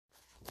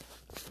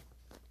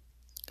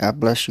God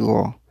bless you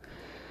all.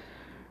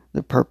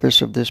 The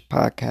purpose of this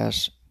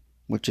podcast,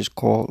 which is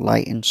called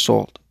Light and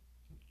Salt,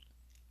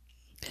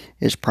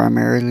 is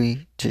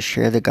primarily to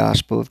share the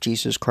gospel of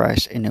Jesus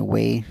Christ in a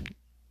way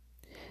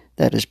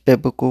that is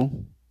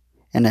biblical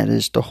and that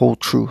is the whole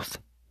truth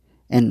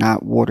and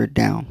not watered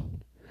down.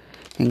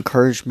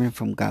 Encouragement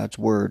from God's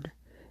word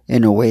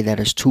in a way that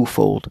is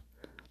twofold.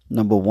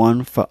 Number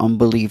one, for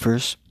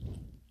unbelievers,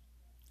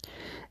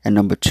 and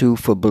number two,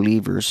 for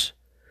believers,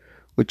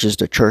 which is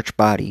the church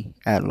body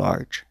at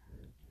large.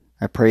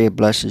 I pray it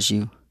blesses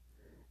you.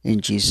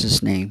 In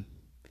Jesus' name,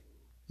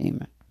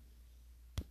 amen.